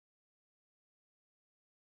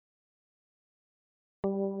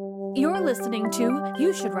You're listening to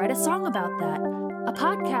You Should Write a Song About That, a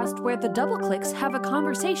podcast where the double clicks have a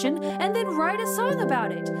conversation and then write a song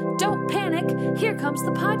about it. Don't panic. Here comes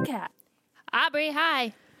the podcast. Aubrey,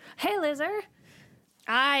 hi. Hey, Lizzer.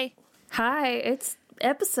 Hi. Hi. It's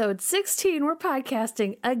episode 16. We're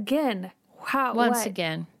podcasting again. Wow. Once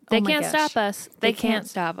again. They can't stop us. They can't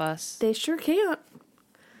stop us. They sure can't.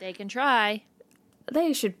 They can try.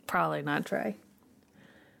 They should probably not try.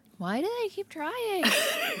 Why do they keep trying?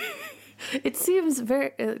 It seems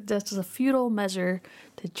just a futile measure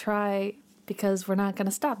to try because we're not going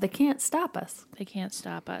to stop. They can't stop us. They can't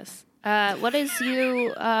stop us. What is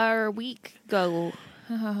our week go?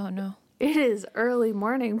 Oh, no. It is early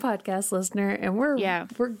morning, podcast listener, and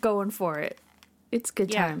we're going for it. It's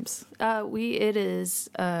good times. It is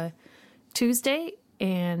Tuesday,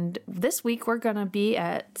 and this week we're going to be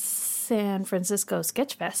at San Francisco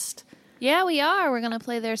Sketchfest. Yeah, we are. We're going to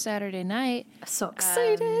play there Saturday night. So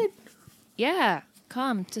excited. Yeah,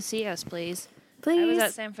 come to see us, please. Please. I was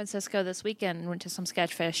at San Francisco this weekend and went to some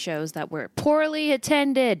Sketchfest shows that were poorly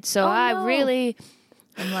attended. So I'm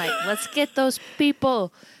like, let's get those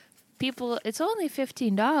people. It's only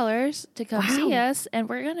 $15 to come see us, and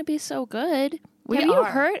we're going to be so good. Have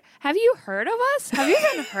you heard of us? Have you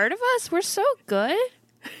even heard of us? We're so good.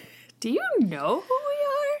 Do you know who we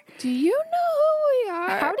are? Do you know who we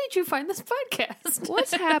are? How did you find this podcast?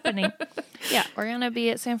 What's happening? Yeah, we're going to be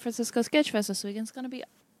at San Francisco Sketchfest this weekend. It's going to be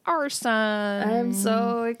awesome. I'm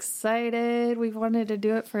so excited. We've wanted to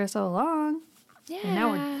do it for so long. Yeah. And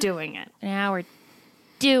now we're doing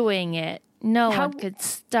it. No one could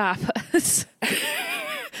stop us.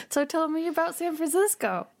 So tell me about San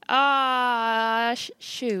Francisco.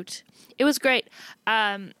 Shoot. It was great.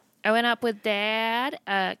 I went up with Dad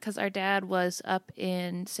because our dad was up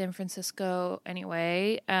in San Francisco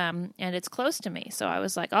anyway, and it's close to me. So I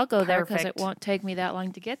was like, I'll go there because it won't take me that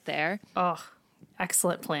long to get there. Oh,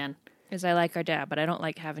 excellent plan. Because I like our dad, but I don't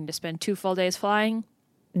like having to spend 2 full days flying.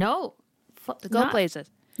 No. To go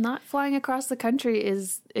places. Not flying across the country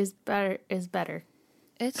is better. It's better.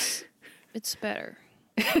 It's better.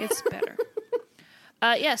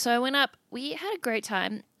 So I went up. We had a great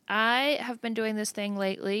time. I have been doing this thing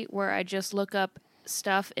lately where I just look up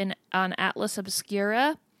stuff on Atlas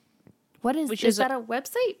Obscura. What is that a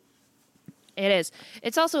website? It is.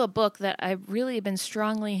 It's also a book that I've really been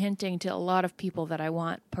strongly hinting to a lot of people that I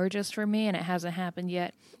want purchased for me, and it hasn't happened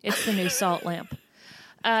yet. It's the new Salt Lamp.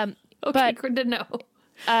 Okay, good to know.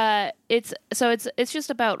 It's just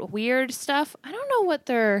about weird stuff. I don't know what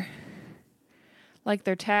their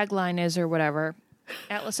tagline is or whatever.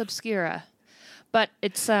 Atlas Obscura. But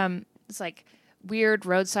it's like weird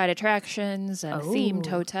roadside attractions and themed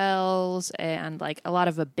hotels and like a lot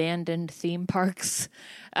of abandoned theme parks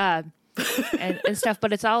and stuff.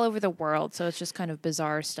 But it's all over the world, so it's just kind of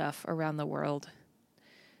bizarre stuff around the world,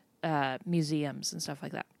 museums and stuff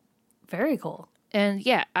like that. Very cool. And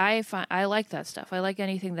yeah, I like that stuff. I like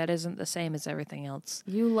anything that isn't the same as everything else.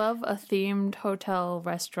 You love a themed hotel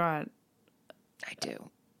restaurant. I do.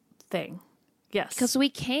 Thing. Yes. Because we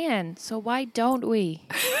can, so why don't we?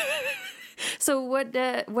 So what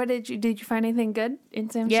did you find anything good in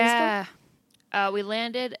San Francisco? Yeah. We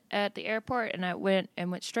landed at the airport and I went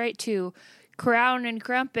straight to Crown and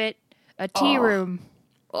Crumpet, a tea room.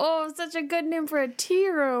 Oh, such a good name for a tea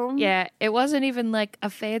room. Yeah, it wasn't even like a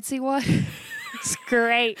fancy one. It's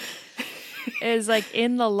great. It was like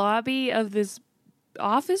in the lobby of this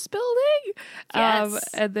office building. Yes.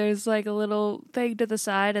 And there's like a little thing to the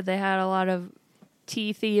side and they had a lot of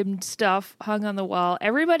tea-themed stuff hung on the wall.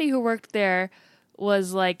 Everybody who worked there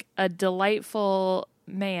was like a delightful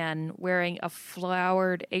man wearing a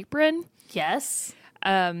flowered apron. Yes.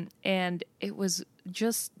 And it was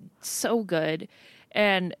just so good.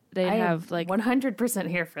 And they have like 100%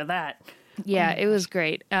 here for that. Yeah, it was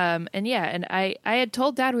great. And I had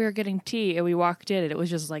told Dad we were getting tea and we walked in and it was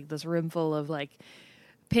just like this room full of like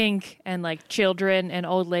pink and like children and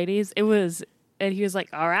old ladies. And he was like,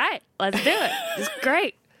 all right, let's do it. It's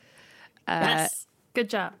great. Yes. Good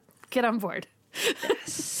job. Get on board.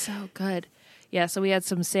 So good. Yeah, so we had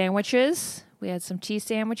some sandwiches. We had some cheese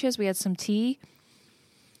sandwiches. We had some tea.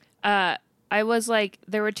 I was like,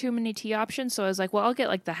 there were too many tea options, so I was like, well, I'll get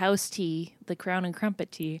like the house tea, the Crown and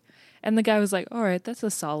Crumpet tea. And the guy was like, all right, that's a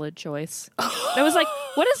solid choice. I was like,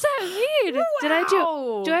 what does that mean?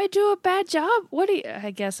 Wow. Did I do a bad job?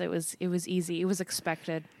 I guess it was easy. It was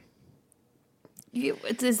expected.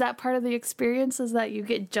 Is that part of the experience? Is that you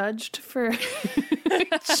get judged for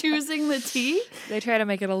choosing the tea? They try to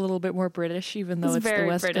make it a little bit more British, even though it's the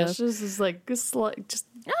West British. Coast. This is like just all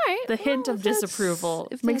right. The hint of disapproval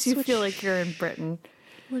makes you feel like you're in Britain.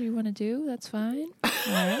 What do you want to do? That's fine.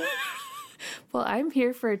 Well, I'm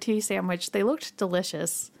here for a tea sandwich. They looked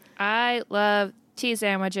delicious. I love tea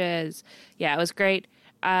sandwiches. Yeah, it was great.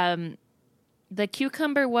 The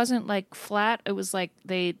cucumber wasn't like flat. It was like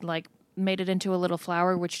they like made it into a little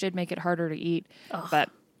flower, which did make it harder to eat. Ugh. But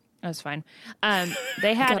that was fine.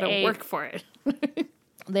 They had gotta work for it.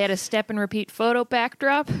 They had a step and repeat photo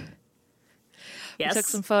backdrop. Yes. We took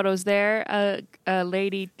some photos there. A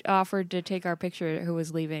lady offered to take our picture who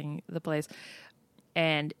was leaving the place.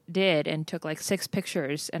 And took like 6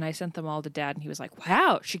 pictures, and I sent them all to Dad, and he was like,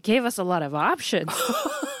 wow, she gave us a lot of options.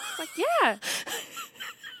 Like, yeah.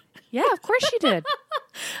 Yeah, of course she did.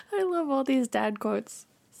 I love all these dad quotes.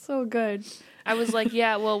 So good. I was like,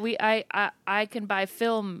 yeah, well, I can buy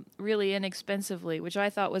film really inexpensively, which I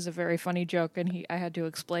thought was a very funny joke, and I had to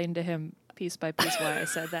explain to him piece by piece why I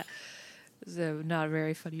said that. It was not a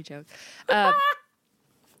very funny joke.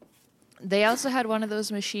 They also had one of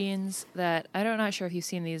those machines that, I'm not sure if you've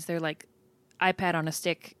seen these. They're like iPad on a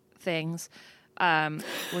stick things where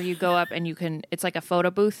you go up and it's like a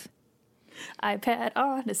photo booth. iPad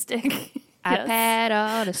on a stick. iPad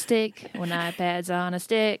on a stick. When iPad's on a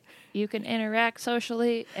stick, you can interact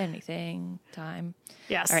socially anything, time.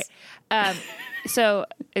 Yes. All right. So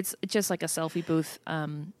it's just like a selfie booth.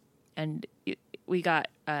 And we got,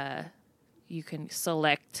 you can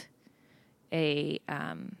select a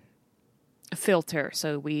filter,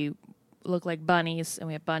 so we look like bunnies, and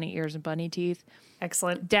we have bunny ears and bunny teeth.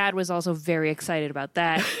 Excellent. Dad was also very excited about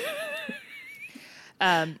that.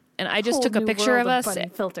 And I just took a picture of us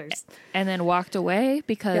filters. And then walked away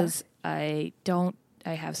because I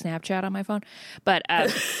have Snapchat on my phone, but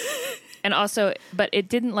and also, but it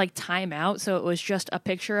didn't like time out, so it was just a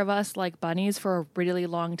picture of us like bunnies for a really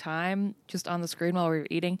long time, just on the screen while we were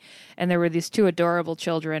eating. And there were these 2 adorable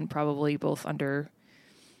children, probably both under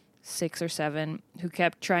 6 or 7, who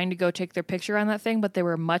kept trying to go take their picture on that thing, but they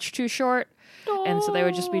were much too short. Aww. And so they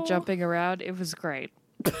would just be jumping around. It was great.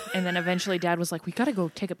 And then eventually Dad was like, we got to go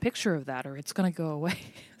take a picture of that or it's going to go away.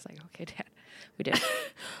 I was like, okay, Dad. We did.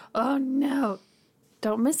 Oh, no.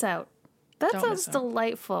 Don't miss out. That sounds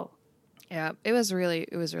delightful. Yeah, it was really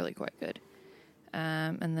quite good.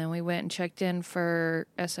 And then we went and checked in for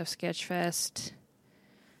SF Sketchfest.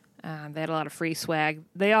 They had a lot of free swag.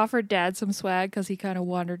 They offered Dad some swag because he kind of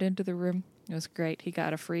wandered into the room. It was great. He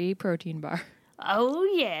got a free protein bar. Oh,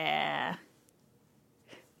 yeah.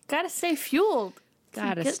 Gotta stay fueled.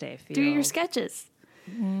 Gotta stay fueled. Do your sketches.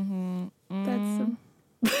 Mm-hmm. Mm-hmm.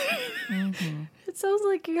 Mm-hmm. It sounds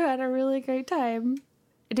like you had a really great time.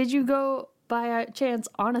 Did you go by a chance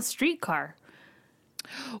on a streetcar?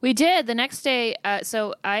 We did. The next day,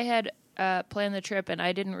 so I had planned the trip, and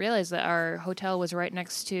I didn't realize that our hotel was right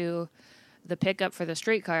next to the pickup for the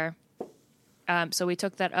streetcar. So we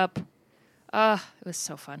took that up. It was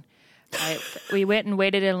so fun. We went and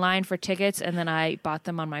waited in line for tickets, and then I bought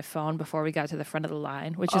them on my phone before we got to the front of the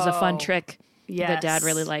line, which is a fun trick that Dad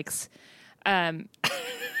really likes.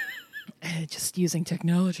 Just using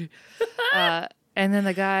technology. And then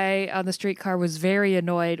the guy on the streetcar was very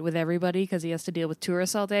annoyed with everybody because he has to deal with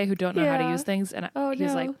tourists all day who don't know how to use things. And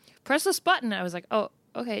he's like, press this button. I was like, oh,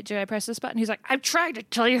 okay, did I press this button? He's like, I'm trying to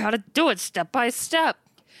tell you how to do it step by step.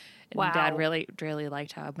 And wow. Dad really, really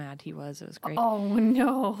liked how mad he was. It was great. Oh,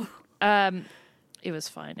 no. It was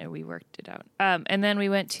fine, and we worked it out. And then we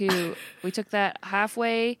took that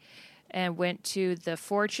halfway and went to the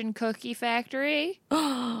Fortune Cookie Factory.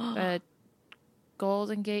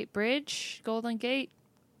 Golden Gate,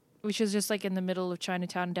 which is just like in the middle of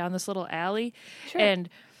Chinatown, down this little alley. Sure. And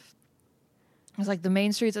it was like the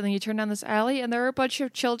main streets, and then you turn down this alley, and there are a bunch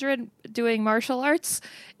of children doing martial arts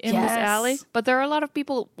in this alley. But there are a lot of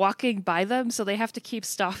people walking by them, so they have to keep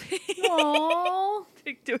stopping. Aww.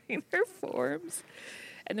 Doing their forms.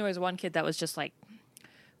 And there was one kid that was just like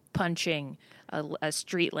punching a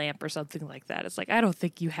street lamp or something like that. It's like, I don't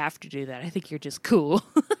think you have to do that. I think you're just cool.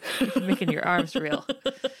 Making your arms real.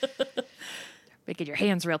 Making your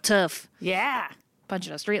hands real tough. Yeah.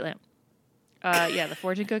 Punching a street lamp. The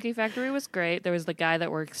Fortune Cookie Factory was great. There was the guy that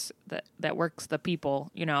works the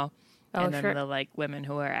people, and then the like women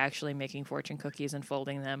who are actually making fortune cookies and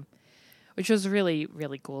folding them, which was really,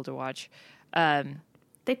 really cool to watch.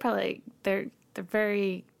 They probably they're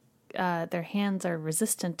very their hands are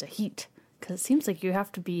resistant to heat because it seems like you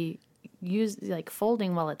have to be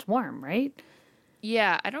folding while it's warm, right?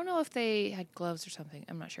 Yeah, I don't know if they had gloves or something.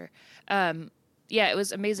 I'm not sure. It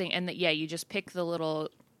was amazing, and you just pick the little.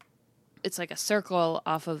 It's like a circle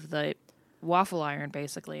off of the waffle iron,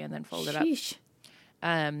 basically, and then fold it up.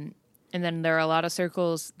 And then there are a lot of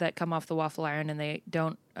circles that come off the waffle iron, and they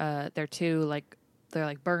don't. They're too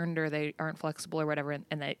they're burned or they aren't flexible or whatever,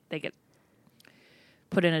 and they get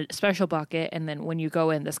put in a special bucket, and then when you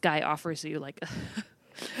go in, this guy offers you like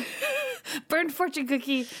burned fortune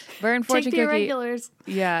cookie. Burned fortune Take cookie. The irregulars.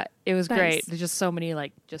 Yeah, it was Nice. great. There's just so many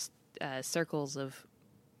like just circles of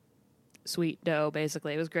sweet dough.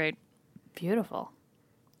 Basically, it was great. Beautiful.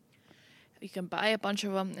 You can buy a bunch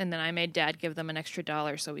of them, and then I made Dad give them an extra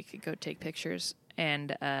 $1 so we could go take pictures,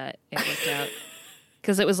 and it worked out.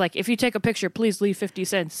 Because it was like, if you take a picture, please leave 50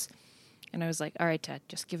 cents. And I was like, all right, Dad,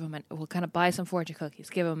 just give him we'll kind of buy some fortune cookies,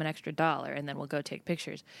 give him an extra $1, and then we'll go take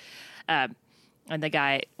pictures. And the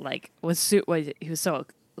guy, like, he was so,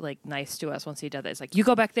 like, nice to us once he did that. It's like, you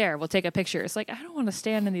go back there, we'll take a picture. It's like, I don't want to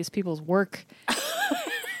stand in these people's work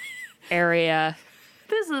area.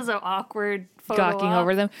 This is an awkward photo gawking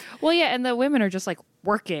over them. Well, yeah, and the women are just, like,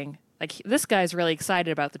 working. Like, this guy's really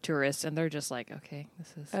excited about the tourists, and they're just like, okay,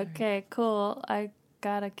 this is... Okay, cool. I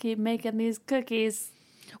gotta keep making these cookies.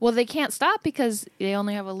 Well, they can't stop because they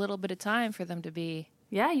only have a little bit of time for them to be...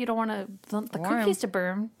 Yeah, you don't want the cookies to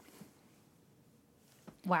burn.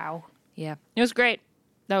 Wow. Yeah. It was great.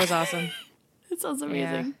 That was awesome. It sounds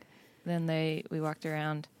amazing. Yeah. Then we walked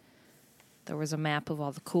around. There was a map of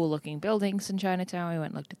all the cool-looking buildings in Chinatown. We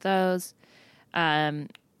went and looked at those. There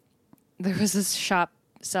was this shop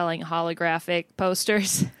selling holographic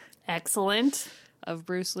posters. Excellent. Of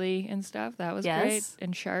Bruce Lee and stuff. That was great.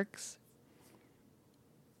 And sharks.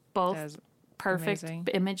 Both perfect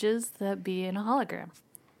images that be in a hologram.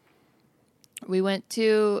 We went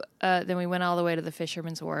to, then we went all the way to the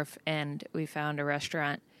Fisherman's Wharf, and we found a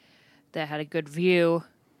restaurant that had a good view.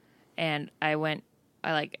 And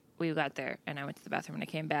we got there, and I went to the bathroom, and I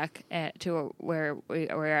came back to where we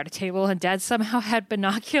were at a table, and Dad somehow had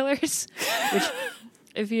binoculars, which,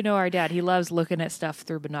 if you know our dad, he loves looking at stuff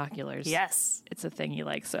through binoculars. Yes. It's a thing he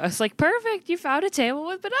likes. So I was like, perfect, you found a table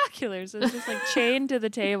with binoculars. It was just like chained to the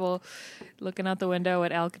table, looking out the window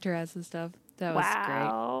at Alcatraz and stuff. That was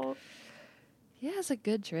great. Yeah, it's a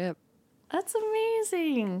good trip. That's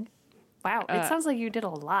amazing. Wow, it sounds like you did a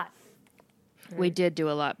lot. We did do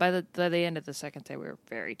a lot. By the end of the second day, we were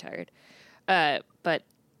very tired. But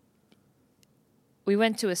we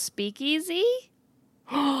went to a speakeasy.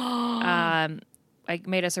 I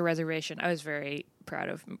made us a reservation. I was very proud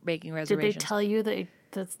of making reservations. Did they tell you the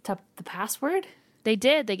password? They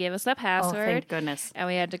did. They gave us the password. Oh, thank goodness. And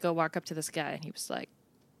we had to go walk up to this guy, and he was like,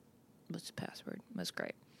 what's the password? It was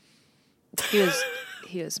great.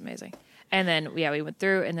 He was amazing. And then, we went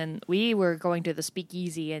through, and then we were going to the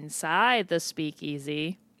speakeasy inside the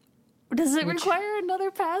speakeasy. Does it require another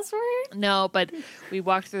password? No, but we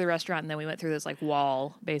walked through the restaurant, and then we went through this, like,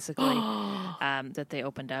 wall, basically, that they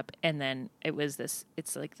opened up. And then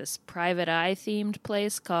it's like this private eye themed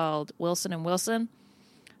place called Wilson & Wilson,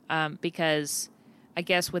 because I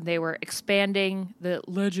guess when they were expanding, the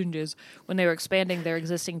legend is, when they were expanding their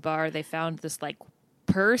existing bar, they found this, like,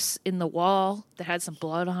 purse in the wall that had some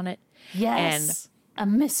blood on it. Yes, and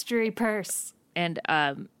a mystery purse. And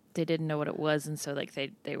they didn't know what it was, and so like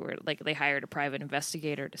they hired a private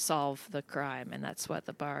investigator to solve the crime, and that's what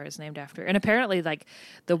the bar is named after. And apparently, like,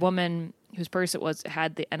 the woman whose purse it was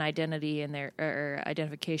had an identity in their or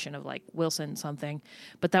identification of like Wilson something,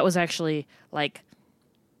 but that was actually like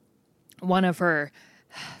one of her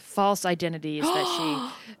false identities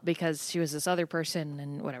because she was this other person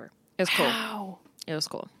and whatever. It was cool. Wow. It was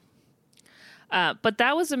cool. But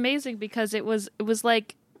that was amazing because it was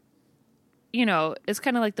like, you know, it's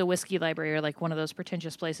kind of like the whiskey library or like one of those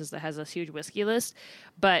pretentious places that has this huge whiskey list,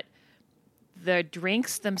 but the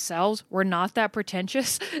drinks themselves were not that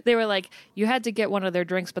pretentious. They were like, you had to get one of their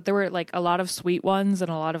drinks, but there were like a lot of sweet ones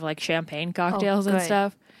and a lot of like champagne cocktails and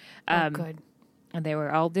stuff. Good. And they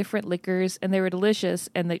were all different liquors and they were delicious.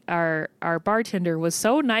 And our bartender was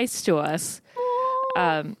so nice to us.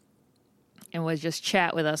 And would just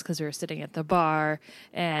chat with us because we were sitting at the bar.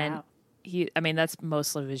 And that's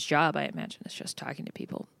most of his job, I imagine, is just talking to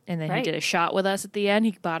people. And then he did a shot with us at the end.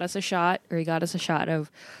 He got us a shot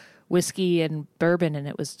of whiskey and bourbon, and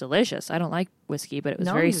it was delicious. I don't like whiskey, but it was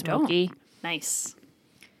very smoky. Don't. Nice.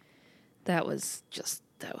 That was just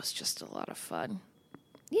a lot of fun.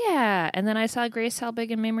 Yeah. And then I saw Grace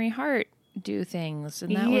Helbig and Mamrie Hart do things,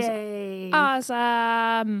 and that was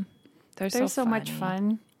awesome. They're so much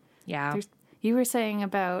fun. Yeah. You were saying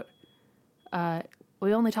about,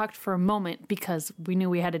 we only talked for a moment because we knew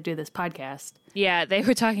we had to do this podcast. Yeah, they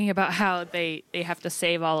were talking about how they have to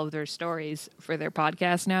save all of their stories for their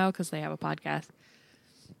podcast now because they have a podcast.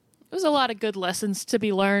 There's a lot of good lessons to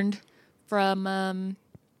be learned from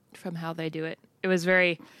how they do it. It was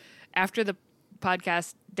after the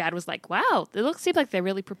podcast, Dad was like, wow, it seemed like they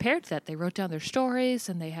really prepared that. They wrote down their stories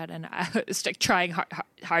and they had I was like trying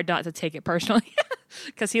hard not to take it personally.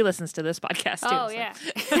 because he listens to this podcast too. Oh, yeah.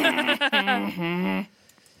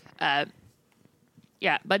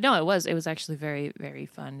 Yeah, but no, it was actually very, very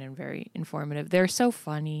fun and very informative. They're so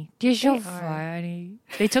funny. They're so funny.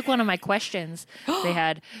 They took one of my questions. They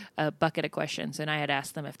had a bucket of questions, and I had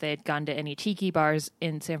asked them if they had gone to any tiki bars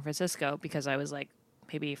in San Francisco, because I was like,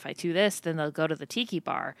 maybe if I do this, then they'll go to the tiki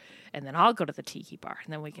bar, and then I'll go to the tiki bar,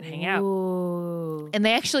 and then we can hang out. And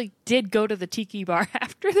they actually did go to the tiki bar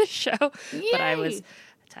after the show, but I was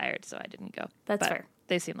tired, so I didn't go. That's fair.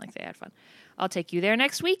 They seemed like they had fun. I'll take you there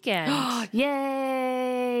next weekend.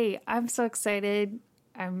 Yay! I'm so excited.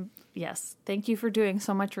 Yes. Thank you for doing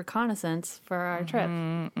so much reconnaissance for our trip.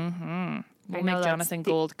 We'll make Jonathan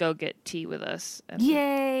Gold go get tea with us at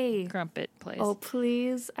Yay! the crumpet place. Oh,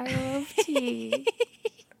 please. I love tea.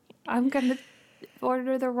 I'm going to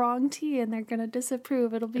order the wrong tea and they're going to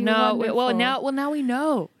disapprove. It'll be wonderful. Well, now we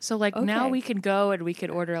know. So now we can go and we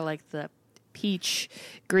can order like the peach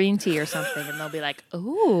green tea or something, and they'll be like,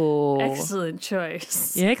 "Ooh, excellent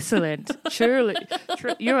choice." Excellent. Surely.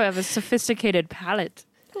 You have a sophisticated palate.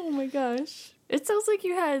 Oh my gosh. It sounds like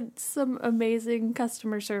you had some amazing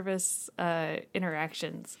customer service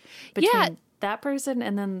interactions between that person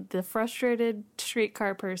and then the frustrated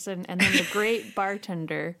streetcar person and then the great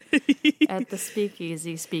bartender at the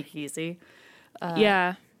speakeasy.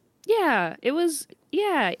 Yeah, it was,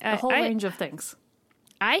 a whole range of things.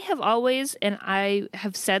 I have always, and I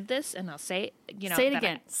have said this, and I'll say, say it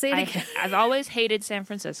again. I've always hated San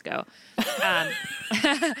Francisco,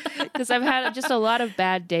 because I've had just a lot of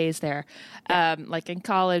bad days there, like in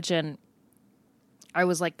college, and I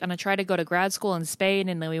was like gonna try to go to grad school in Spain,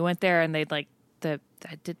 and then we went there, and I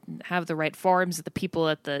didn't have the right forms. The people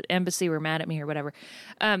at the embassy were mad at me or whatever,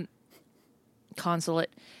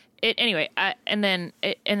 consulate. And then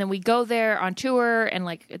we go there on tour, and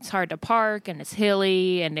like it's hard to park, and it's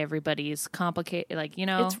hilly, and everybody's complicated. Like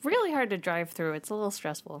it's really hard to drive through. It's a little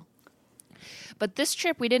stressful. But this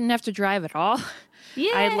trip, we didn't have to drive at all.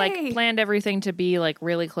 Yay! I like planned everything to be like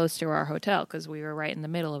really close to our hotel because we were right in the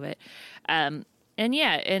middle of it. And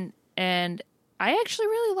I actually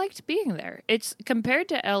really liked being there. It's compared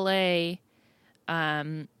to LA.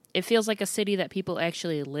 It feels like a city that people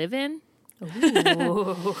actually live in.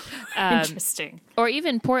 Ooh, interesting. Or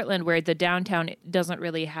even Portland, where the downtown doesn't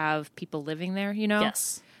really have people living there,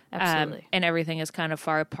 Yes, absolutely. And everything is kind of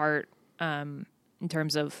far apart in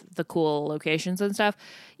terms of the cool locations and stuff.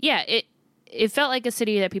 Yeah, it felt like a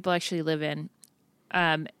city that people actually live in,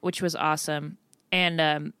 which was awesome.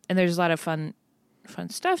 And there's a lot of fun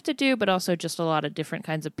stuff to do, but also just a lot of different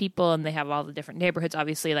kinds of people, and they have all the different neighborhoods.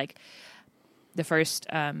 Obviously, like the first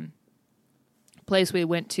place we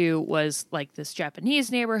went to was like this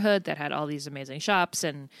Japanese neighborhood that had all these amazing shops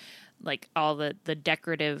and like all the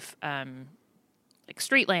decorative like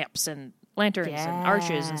street lamps and lanterns and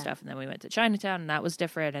arches and stuff. And then we went to Chinatown, and that was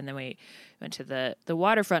different. And then we went to the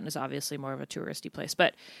waterfront, is obviously more of a touristy place,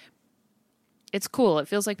 but it's cool. It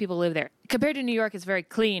feels like people live there. Compared to New York, it's very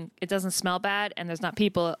clean. It doesn't smell bad, and there's not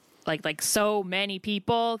people like so many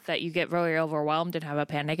people that you get very overwhelmed and have a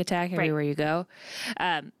panic attack everywhere you go.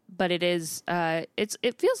 But it is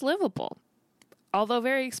it feels livable, although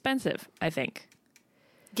very expensive, I think.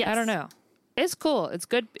 Yes. I don't know. It's cool. It's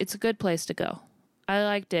good. It's a good place to go. I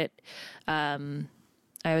liked it. I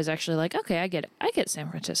was actually like, okay, I get it. I get San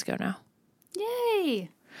Francisco now. Yay.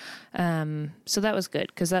 So that was good,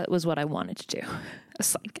 because that was what I wanted to do.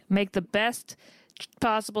 It's like make the best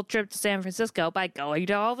possible trip to San Francisco by going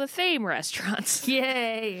to all the theme restaurants.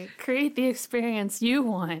 Yay! Create the experience you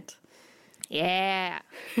want. Yeah.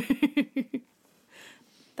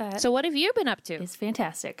 So what have you been up to? It's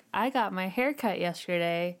fantastic. I got my hair cut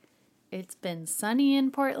yesterday. It's been sunny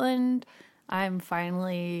in Portland. I'm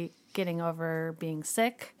finally getting over being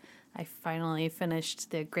sick. I finally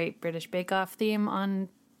finished the Great British Bake Off theme on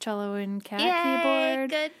cello and cat keyboard.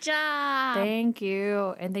 Good job. Thank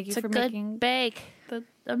you. And thank you for making bake the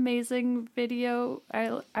amazing video.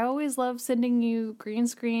 I always love sending you green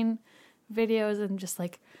screen videos and just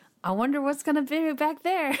like, I wonder what's going to be back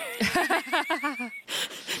there.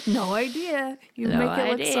 No idea. You make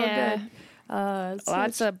it look so good.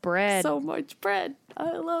 Lots of bread. So much bread.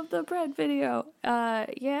 I love the bread video.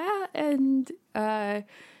 Yeah, and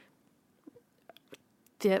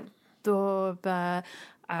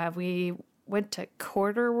we went to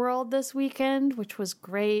Quarter World this weekend, which was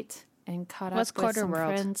great, and caught up with some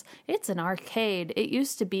friends. It's an arcade. It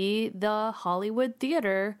used to be the Hollywood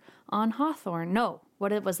Theater on Hawthorne. No,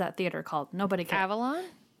 what was that theater called? Nobody cares. Avalon?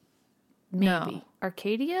 Maybe. No.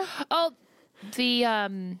 Arcadia? Oh, I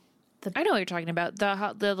know what you're talking about.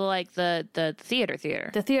 The theater.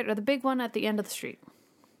 The theater, the big one at the end of the street.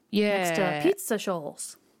 next to Pizza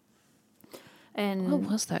Shoals. And what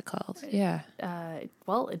was that called? Yeah.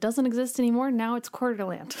 Well, it doesn't exist anymore. Now it's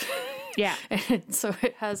Quarterland. Yeah. And so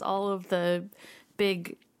it has all of the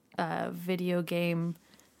big video game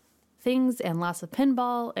things and lots of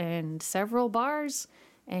pinball and several bars.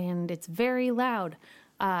 And it's very loud.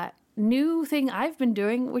 New thing I've been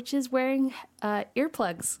doing, which is wearing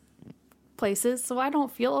earplugs places so I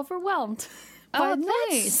don't feel overwhelmed. Oh,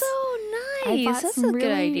 that's so nice. I bought that's some a good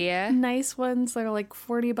really idea. nice ones that are like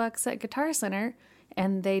 $40 at Guitar Center,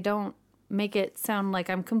 and they don't make it sound like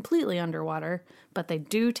I'm completely underwater, but they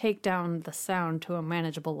do take down the sound to a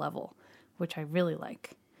manageable level, which I really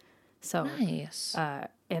like. So nice.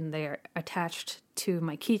 And they're attached to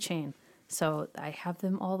my keychain, so I have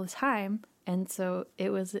them all the time. And so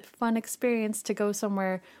it was a fun experience to go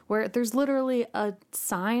somewhere where there's literally a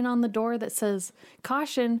sign on the door that says,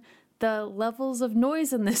 "Caution, the levels of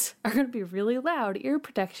noise in this are going to be really loud. Ear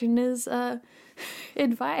protection is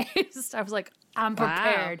advised." I was like, I'm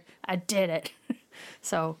prepared. Wow. I did it.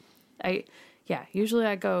 So usually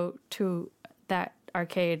I go to that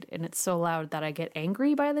arcade and it's so loud that I get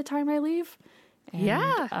angry by the time I leave.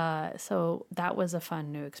 And, so that was a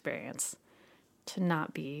fun new experience to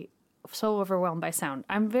not be so overwhelmed by sound.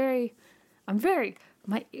 My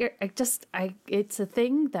ear, it's a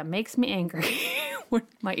thing that makes me angry when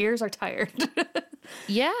my ears are tired.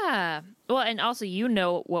 Yeah. Well, and also,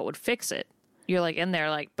 what would fix it. You're like in there,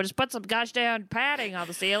 like, but just put some gosh darn padding on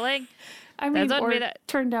the ceiling. I mean, or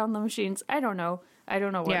turn down the machines. I don't know.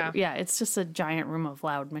 What it's just a giant room of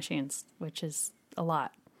loud machines, which is a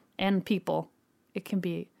lot. And people. It can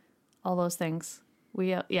be all those things.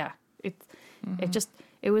 It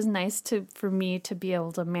was nice for me to be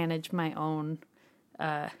able to manage my own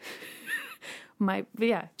I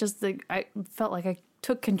felt like I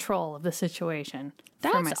took control of the situation.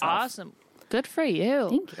 That's awesome. Good for you.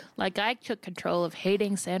 Thank you. Like I took control of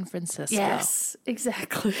hating San Francisco. Yes,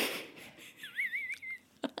 exactly.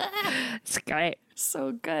 It's great.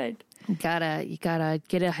 So good. You gotta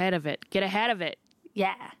get ahead of it. Get ahead of it.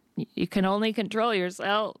 Yeah. You can only control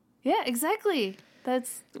yourself. Yeah, exactly.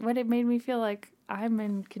 That's what it made me feel like. I'm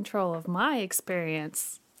in control of my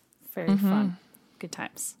experience. Very fun. Good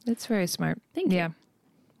times. It's very smart. Thank you.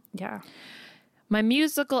 Yeah. My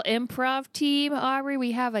musical improv team, Aubrey,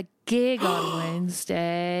 we have a gig on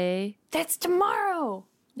Wednesday. That's tomorrow.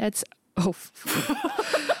 I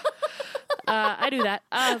do that.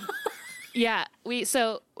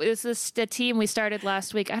 This is the team we started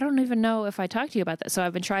last week. I don't even know if I talked to you about that. So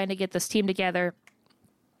I've been trying to get this team together.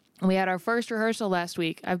 We had our first rehearsal last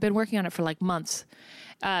week. I've been working on it for like months.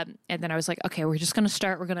 And then I was like, okay, we're just going to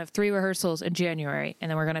start. We're going to have 3 rehearsals in January,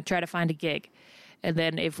 and then we're going to try to find a gig. And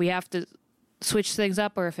then if we have to switch things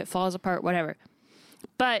up or if it falls apart, whatever.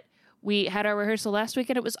 But we had our rehearsal last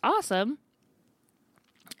week, and it was awesome.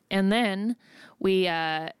 And then we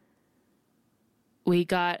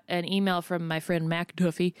got an email from my friend Mac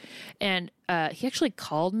Duffy, and he actually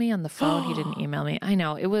called me on the phone. He didn't email me. I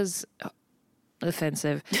know, it was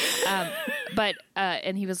offensive.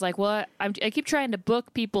 And he was like, well, I keep trying to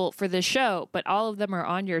book people for this show, but all of them are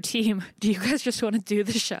on your team. Do you guys just want to do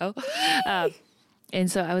the show? And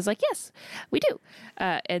so I was like, yes, we do.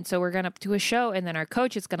 And so we're going to do a show, and then our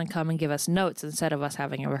coach is going to come and give us notes instead of us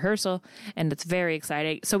having a rehearsal. And it's very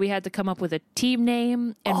exciting. So we had to come up with a team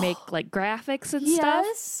name and make like graphics and stuff.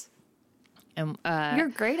 Yes. And you're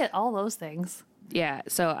great at all those things. Yeah,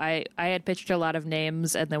 so I had pitched a lot of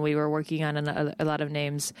names, and then we were working on a lot of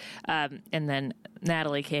names, and then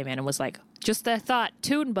Natalie came in and was like, just a thought,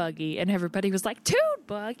 Toon Buggy, and everybody was like, Toon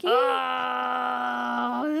Buggy?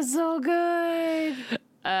 Oh, it's so good.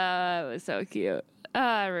 It was so cute.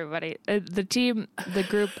 Everybody, the team, the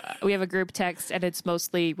group, we have a group text, and it's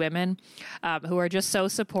mostly women who are just so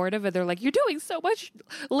supportive, and they're like, you're doing so much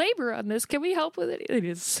labor on this. Can we help with it? It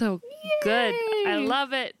is so good. I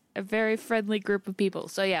love it. A very friendly group of people.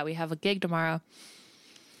 So yeah, we have a gig tomorrow.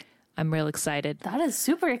 I'm real excited. That is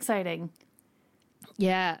super exciting.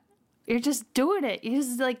 Yeah. You're just doing it. You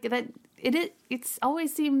just like that. It's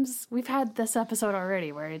always seems, we've had this episode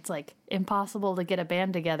already where it's like impossible to get a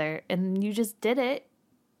band together, and you just did it.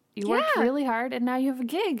 You worked really hard, and now you have a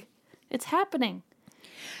gig. It's happening.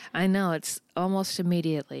 I know, it's almost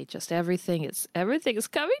immediately. Just everything is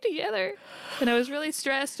coming together. And I was really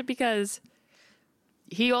stressed because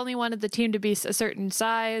he only wanted the team to be a certain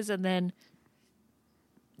size, and then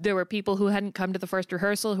there were people who hadn't come to the first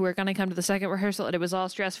rehearsal who were going to come to the second rehearsal, and it was all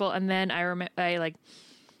stressful. And then I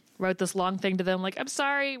wrote this long thing to them, like, I'm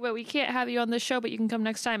sorry, but we can't have you on this show, but you can come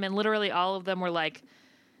next time. And literally all of them were like,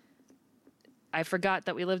 I forgot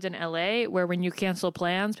that we lived in LA, where when you cancel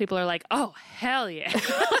plans, people are like, oh, hell yeah.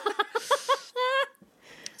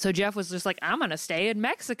 So Jeff was just like, I'm going to stay in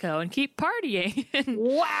Mexico and keep partying.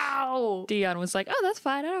 Wow. Dion was like, oh, that's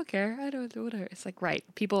fine. I don't care. I don't do whatever. It's like, right.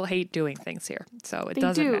 People hate doing things here. So it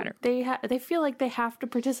doesn't matter. They feel like they have to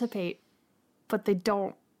participate, but they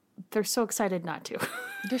don't. They're so excited not to.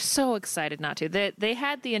 They're so excited not to. They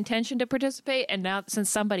had the intention to participate, and now since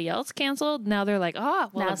somebody else canceled, now they're like, oh,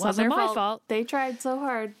 well, now it wasn't my fault. They tried so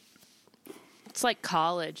hard. It's like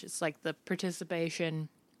college. It's like the participation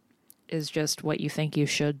is just what you think you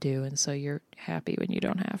should do, and so you're happy when you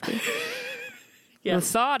don't have to. Yes.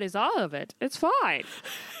 The thought is all of it. It's fine.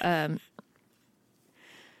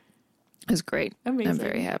 It's great. Amazing. I'm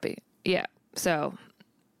very happy. Yeah. So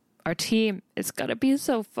our team, it's gonna be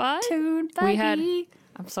so fun.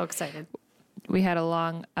 I'm so excited. We had a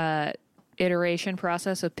long iteration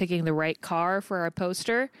process of picking the right car for our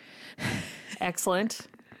poster. Excellent.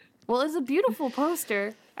 Well, it's a beautiful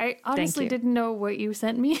poster. I honestly didn't know what you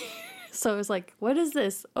sent me. So I was like, what is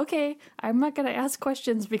this? Okay, I'm not going to ask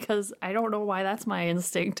questions because I don't know why that's my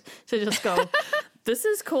instinct to just go, this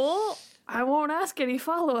is cool. I won't ask any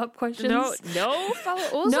follow-up questions. No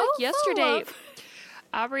follow-up. It was like yesterday.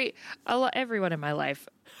 Aubrey, I love everyone in my life.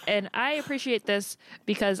 And I appreciate this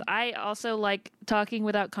because I also like talking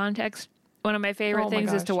without context. One of my favorite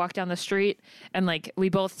things is to walk down the street and like we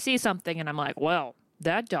both see something and I'm like, well,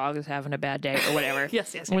 that dog is having a bad day or whatever.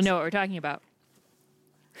 Yes. We know what we're talking about.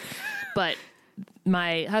 But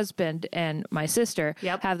my husband and my sister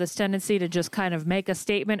have this tendency to just kind of make a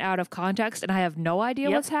statement out of context, and I have no idea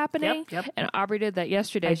what's happening. And Aubrey did that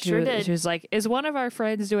yesterday. She was like, is one of our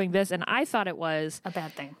friends doing this? And I thought it was a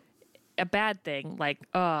bad thing. Like,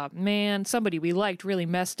 oh, man, somebody we liked really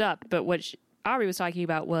messed up. But what Aubrey was talking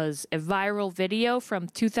about was a viral video from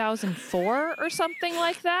 2004 or something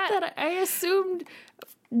like that. That I assumed...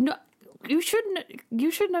 No, you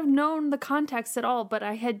shouldn't have known the context at all, but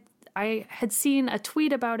I had seen a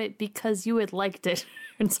tweet about it because you had liked it.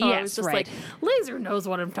 And so I was just like, Laser knows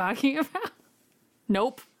what I'm talking about.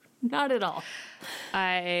 Nope, not at all.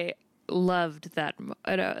 I loved that.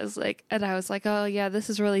 And I was like, oh yeah, this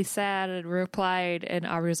is really sad, and replied, and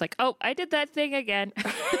Aubrey was like, oh, I did that thing again.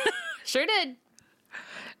 Sure did.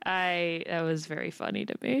 That was very funny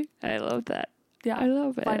to me. I love that. Yeah, I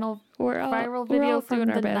love it. Viral video from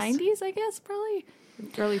the 90s, I guess, probably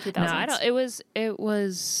early 2000s. No, I don't. It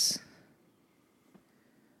was.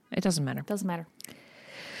 It doesn't matter. Doesn't matter.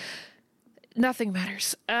 Nothing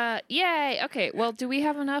matters. Yay. Okay. Well, do we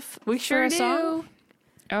have enough? We sure do. Song?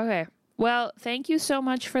 Okay. Well, thank you so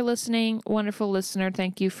much for listening, wonderful listener.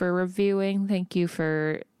 Thank you for reviewing. Thank you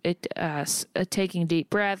for taking deep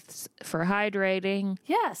breaths, for hydrating.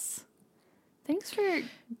 Yes. Thanks for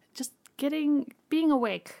just being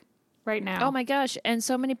awake right now. Oh my gosh. And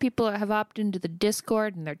so many people have opted into the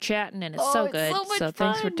Discord and they're chatting and it's so good. So much fun.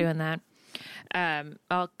 Thanks for doing that.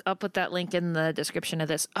 I'll put that link in the description of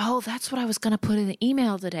this. Oh, that's what I was going to put in the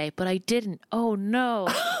email today, but I didn't. Oh no.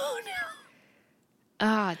 Oh no.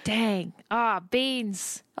 Ah, dang. Ah,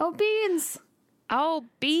 beans. Oh, beans. Oh,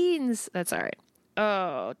 beans. That's all right.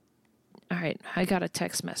 Oh, all right, I got a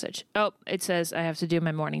text message. Oh, it says I have to do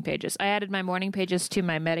my morning pages. I added my morning pages to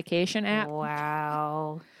my medication app.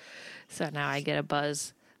 Wow. So now I get a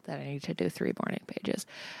buzz that I need to do 3 morning pages.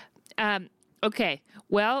 Okay,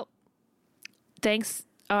 well, thanks,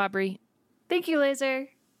 Aubrey. Thank you, Laser.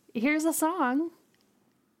 Here's a song.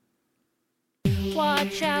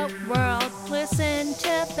 Watch out, world, listen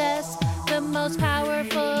to this. The most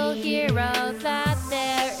powerful hero that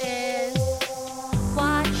there is.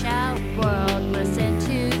 Watch out, world, listen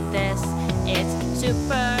to this. It's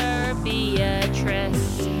Super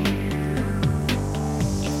Beatrice.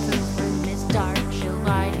 If the room is dark, she'll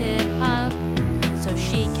light it up so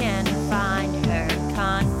she can find her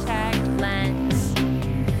contact lens.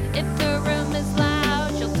 If the room is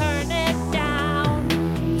loud, she'll turn it down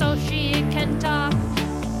so she can talk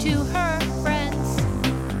to her friends.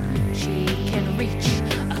 She can reach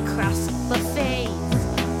across the face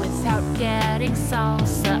without getting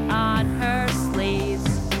salsa on her sleeves.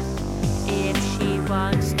 If she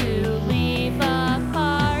wants to leave a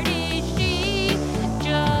party, she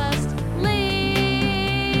just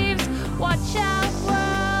leaves. Watch out,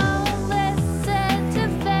 world, listen to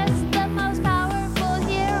this. The most powerful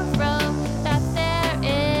hero that there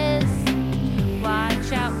is.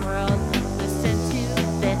 Watch out, world, listen to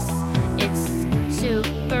this. It's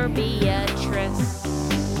Super Beatrice.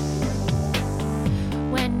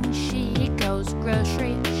 When she goes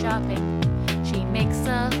grocery shopping, she makes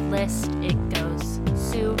a list, it goes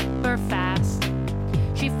super fast.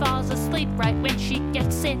 She falls asleep right when she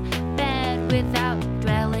gets in bed. without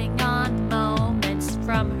dwelling on moments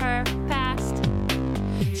from her past.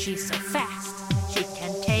 She's so fast, she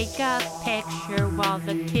can take a picture while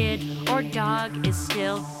the kid or dog is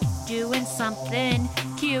still doing something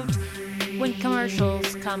cute. When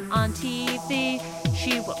commercials come on TV,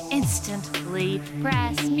 she will instantly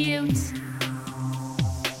press mute.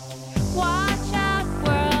 Watch out,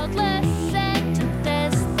 world, listen to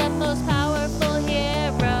this, the most powerful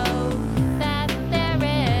hero that there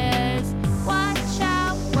is. Watch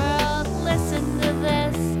out, world, listen to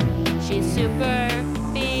this, she's Super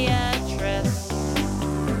Beatrice.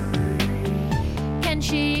 Can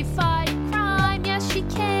she fight crime? Yes, she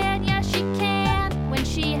can, yes, she can. When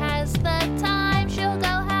she has the time, she'll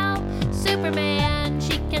go help Superman.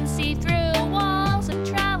 She can see through walls and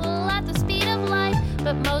travel at the speed of light,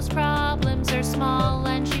 but most problems are small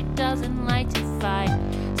and she doesn't like to fight.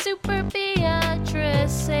 Super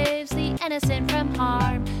Beatrice saves the innocent from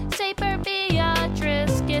harm. Super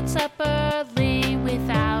Beatrice gets up early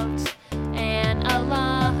without an alarm.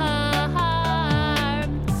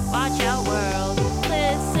 Watch out, world,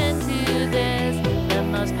 listen to this, the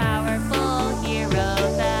most powerful hero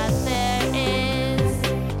that there is.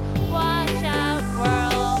 Watch out,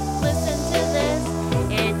 world, listen to this,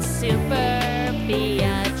 it's Super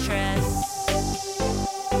Beatrice.